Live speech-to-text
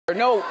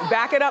No,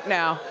 back it up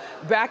now.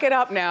 Back it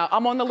up now.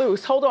 I'm on the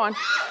loose. Hold on.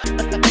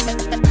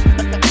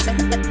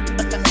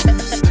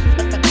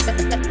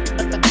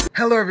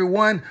 Hello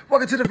everyone,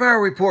 welcome to the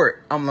Viral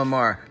Report. I'm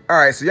Lamar.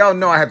 Alright, so y'all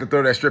know I have to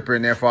throw that stripper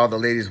in there for all the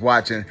ladies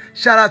watching.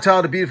 Shout out to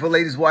all the beautiful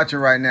ladies watching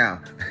right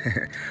now.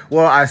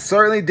 Well, I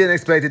certainly didn't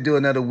expect to do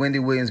another Wendy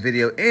Williams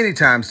video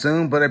anytime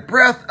soon, but a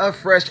breath of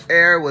fresh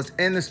air was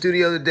in the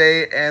studio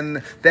today,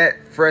 and that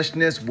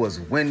freshness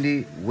was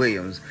Wendy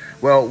Williams.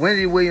 Well,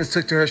 Wendy Williams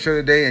took to her show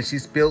today and she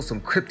spilled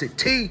some cryptic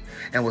tea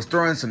and was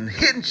throwing some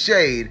hidden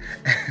shade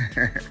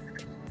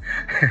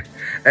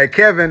at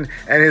Kevin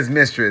and his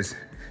mistress.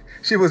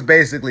 She was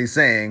basically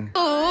saying,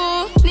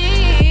 I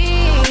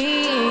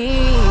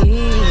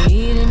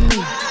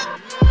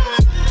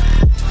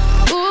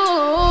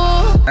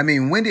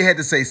mean, Wendy had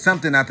to say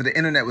something after the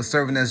internet was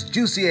serving us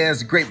juicy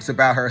ass grapes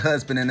about her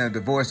husband and their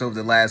divorce over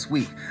the last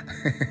week.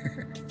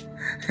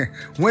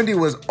 Wendy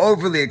was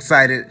overly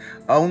excited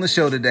on the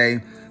show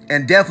today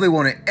and definitely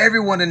wanted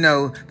everyone to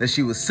know that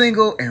she was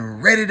single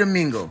and ready to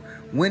mingle.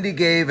 Wendy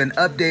gave an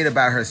update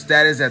about her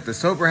status at the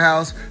sober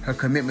house, her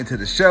commitment to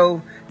the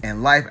show,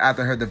 and life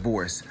after her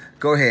divorce.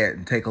 Go ahead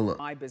and take a look.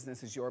 My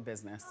business is your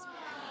business.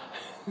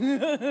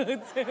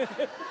 It's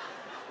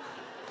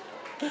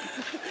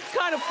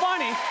kind of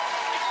funny.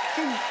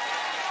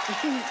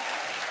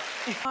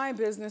 My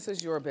business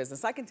is your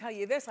business. I can tell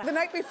you this. The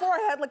night before,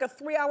 I had like a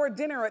 3-hour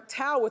dinner at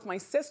Tao with my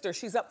sister.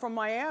 She's up from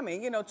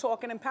Miami, you know,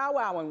 talking and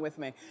powwowing with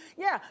me.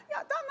 Yeah,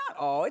 not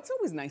all. It's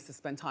always nice to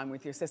spend time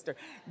with your sister.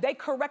 They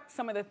correct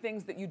some of the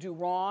things that you do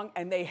wrong,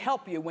 and they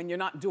help you when you're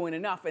not doing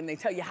enough, and they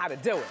tell you how to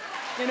do it.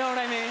 You know what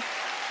I mean?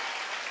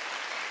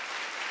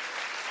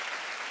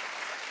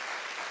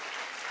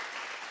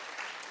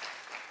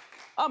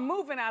 I'm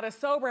moving out of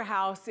sober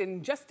house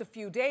in just a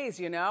few days,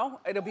 you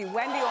know? It'll be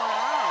Wendy on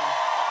her own.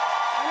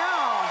 I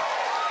know.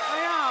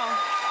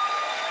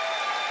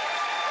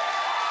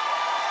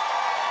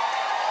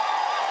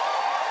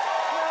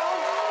 Well,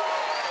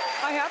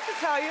 I have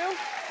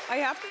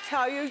to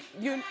tell you,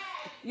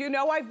 you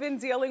know I've been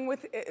dealing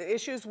with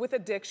issues with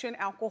addiction,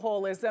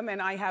 alcoholism,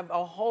 and I have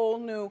a whole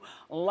new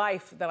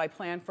life that I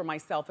plan for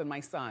myself and my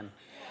son.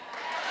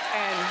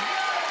 And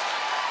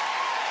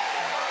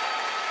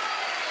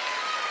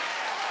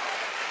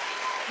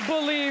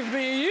believe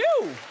me,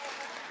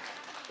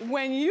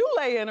 when you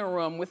lay in a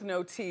room with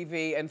no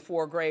TV and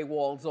 4 gray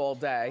walls all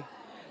day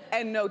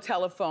and no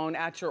telephone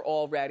at your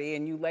already,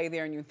 and you lay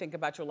there and you think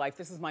about your life,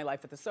 this is my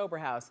life at the sober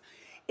house.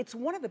 It's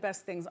one of the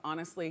best things,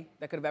 honestly,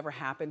 that could have ever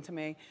happened to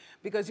me.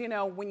 Because, you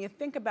know, when you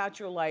think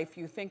about your life,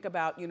 you think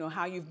about, you know,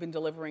 how you've been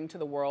delivering to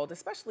the world,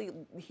 especially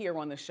here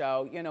on the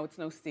show. You know, it's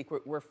no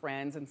secret, we're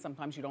friends, and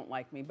sometimes you don't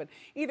like me. But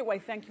either way,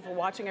 thank you for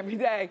watching every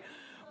day.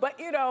 But,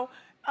 you know,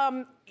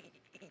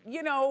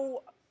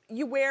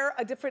 you wear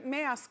a different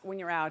mask when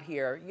you're out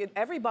here.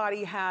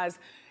 Everybody has,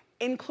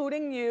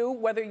 including you,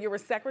 whether you're a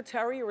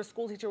secretary or a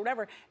school teacher or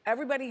whatever,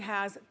 everybody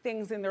has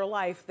things in their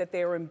life that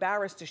they are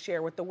embarrassed to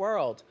share with the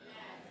world,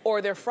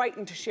 or they're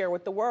frightened to share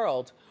with the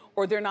world,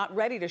 or they're not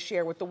ready to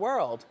share with the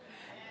world.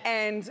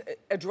 And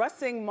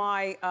addressing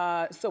my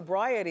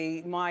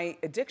sobriety, my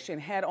addiction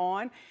head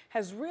on,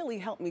 has really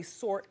helped me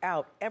sort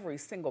out every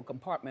single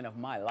compartment of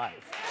my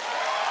life.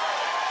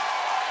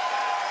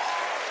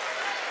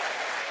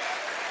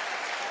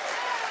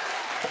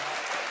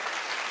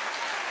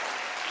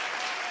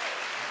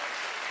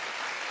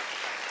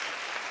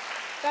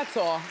 That's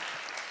all.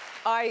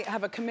 I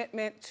have a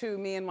commitment to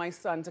me and my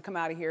son to come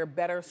out of here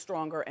better,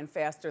 stronger, and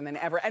faster than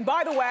ever. And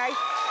by the way,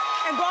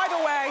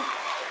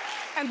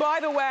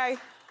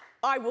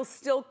 I will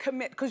still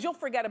commit, because you'll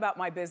forget about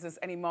my business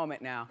any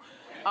moment now.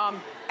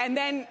 And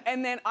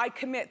then I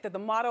commit that the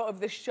motto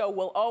of this show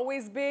will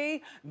always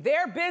be,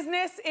 their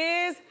business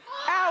is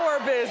our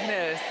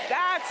business.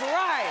 That's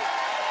right.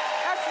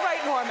 That's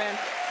right, Norman.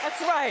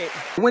 That's right.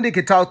 Wendy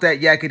could talk that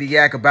yakety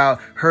yak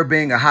about her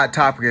being a hot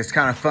topic. It's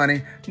kind of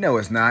funny. No,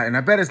 it's not. And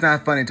I bet it's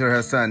not funny to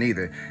her son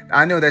either.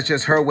 I know that's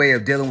just her way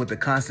of dealing with the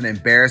constant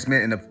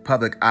embarrassment in the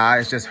public eye.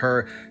 It's just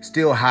her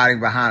still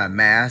hiding behind a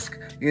mask,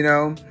 you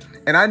know?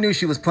 And I knew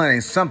she was planning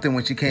something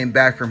when she came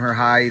back from her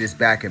hiatus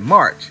back in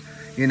March.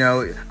 You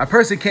know, a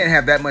person can't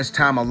have that much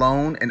time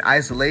alone in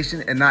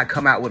isolation and not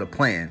come out with a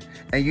plan.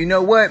 And you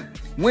know what?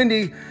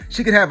 Wendy,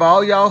 she could have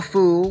all y'all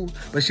fooled,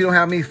 but she don't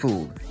have me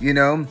fooled, you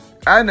know?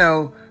 I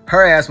know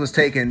her ass was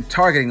taking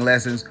targeting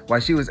lessons while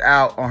she was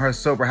out on her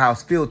sober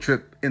house field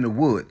trip in the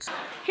woods.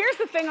 Here's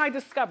the thing I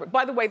discovered.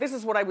 By the way, this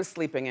is what I was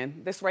sleeping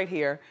in. This right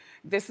here.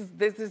 This is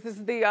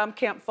the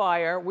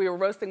campfire. We were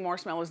roasting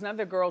marshmallows. None of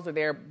the girls are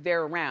there.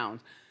 They're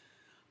around.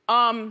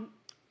 I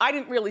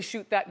didn't really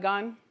shoot that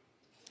gun.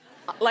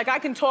 Like, I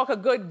can talk a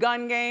good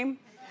gun game,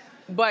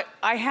 but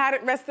I had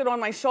it rested on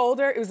my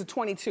shoulder. It was a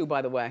 .22,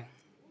 by the way.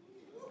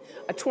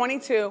 A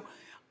 .22.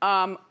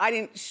 I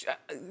didn't,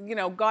 you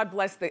know, God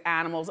bless the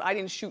animals. I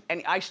didn't shoot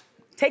any.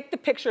 Take the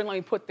picture and let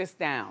me put this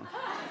down.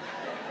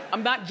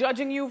 I'm not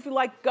judging you if you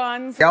like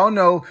guns. Y'all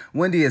know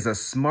Wendy is a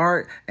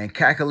smart and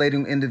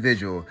calculating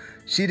individual.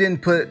 She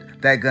didn't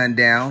put that gun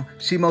down.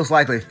 She most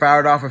likely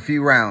fired off a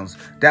few rounds.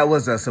 That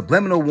was a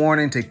subliminal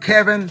warning to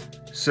Kevin,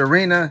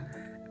 Serena,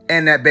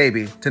 and that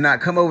baby to not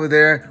come over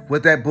there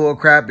with that bull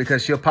crap,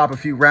 because she'll pop a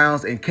few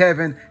rounds in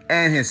Kevin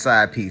and his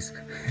side piece.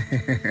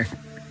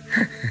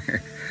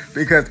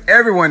 Because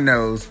everyone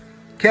knows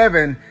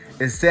Kevin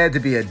is said to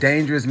be a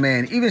dangerous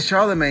man. Even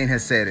Charlemagne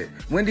has said it.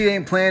 Wendy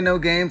ain't playing no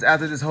games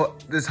after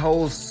this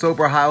whole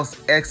sober house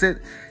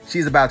exit.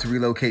 She's about to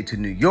relocate to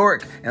New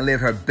York and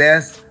live her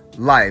best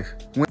life.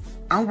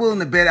 I'm willing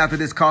to bet after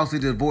this costly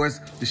divorce,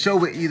 the show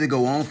will either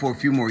go on for a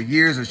few more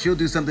years or she'll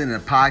do something in the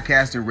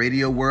podcast and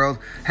radio world.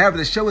 However,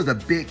 the show is a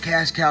big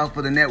cash cow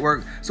for the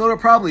network, so it'll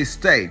probably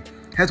stay.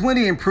 Has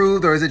Wendy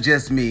improved, or is it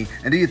just me?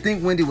 And do you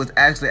think Wendy was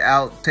actually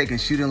out taking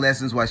shooting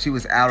lessons while she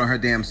was out on her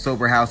damn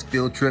sober house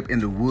field trip in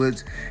the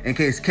woods in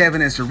case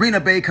Kevin and Serena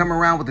Bay come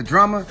around with the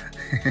drama?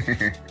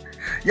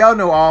 Y'all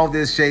know all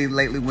this shade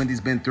lately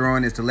Wendy's been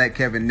throwing is to let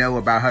Kevin know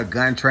about her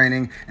gun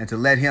training and to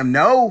let him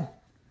know.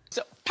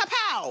 So,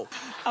 pow!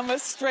 I'm a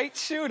straight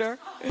shooter.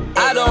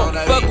 I don't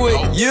fuck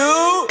with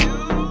you.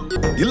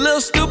 You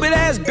little stupid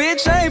ass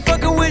bitch, I ain't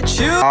fucking with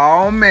you.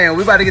 Oh man,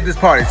 we about to get this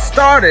party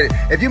started.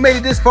 If you made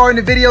it this far in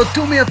the video,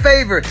 do me a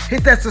favor.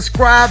 Hit that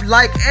subscribe,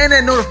 like, and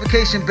that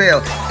notification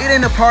bell. It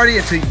ain't a party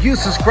until you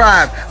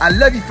subscribe. I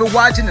love you for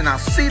watching, and I'll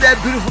see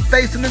that beautiful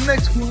face in the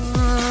next one.